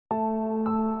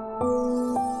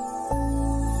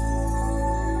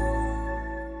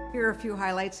Here are a few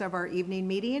highlights of our evening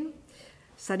meeting.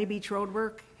 Sunny Beach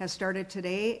roadwork has started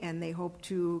today, and they hope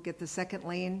to get the second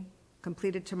lane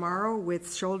completed tomorrow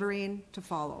with shouldering to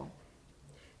follow.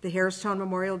 The Harristown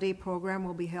Memorial Day program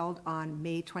will be held on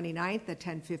May 29th at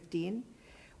 10:15.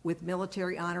 With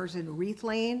military honors in Wreath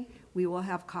Lane, we will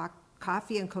have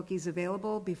coffee and cookies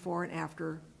available before and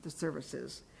after the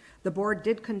services. The board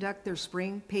did conduct their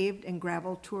spring paved and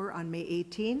gravel tour on May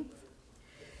 18th.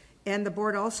 And the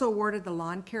board also awarded the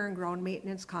lawn care and ground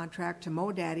maintenance contract to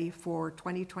MoDaddy for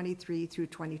 2023 through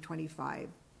 2025.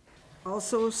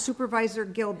 Also, Supervisor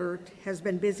Gilbert has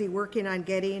been busy working on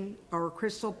getting our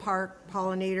Crystal Park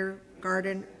pollinator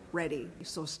garden ready.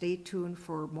 So stay tuned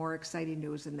for more exciting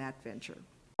news in that venture.